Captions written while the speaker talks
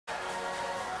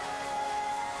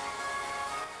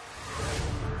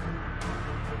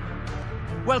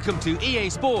Welcome to EA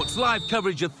Sports live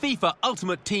coverage of FIFA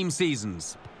Ultimate Team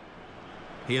seasons.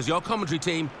 Here's your commentary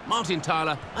team, Martin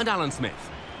Tyler and Alan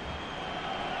Smith.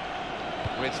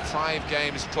 With 5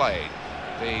 games played,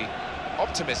 the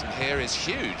optimism here is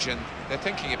huge, and they're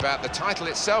thinking about the title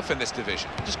itself in this division.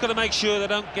 Just got to make sure they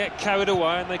don't get carried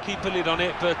away and they keep a lid on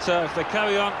it, but if they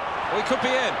carry on, we could be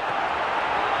in.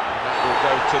 That will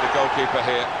go to the goalkeeper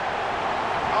here.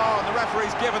 Oh, and the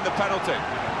referee's given the penalty.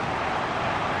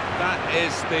 That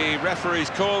is the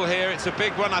referee's call here. It's a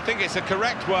big one. I think it's a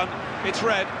correct one. It's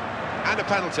red and a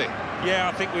penalty. Yeah,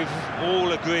 I think we've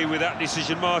all agreed with that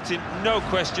decision, Martin. No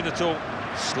question at all.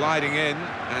 Sliding in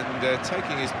and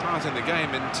taking his part in the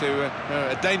game into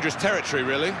a dangerous territory,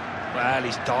 really. Well,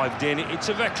 he's dived in. It's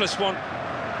a reckless one.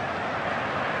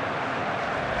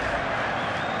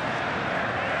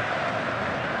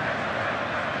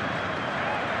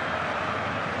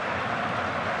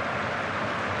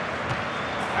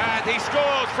 And he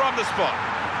scores from the spot.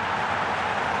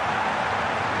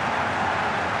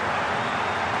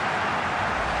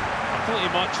 I thought he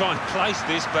might try and place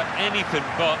this, but anything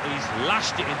but. He's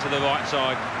lashed it into the right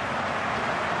side.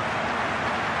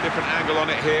 Different angle on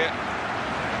it here.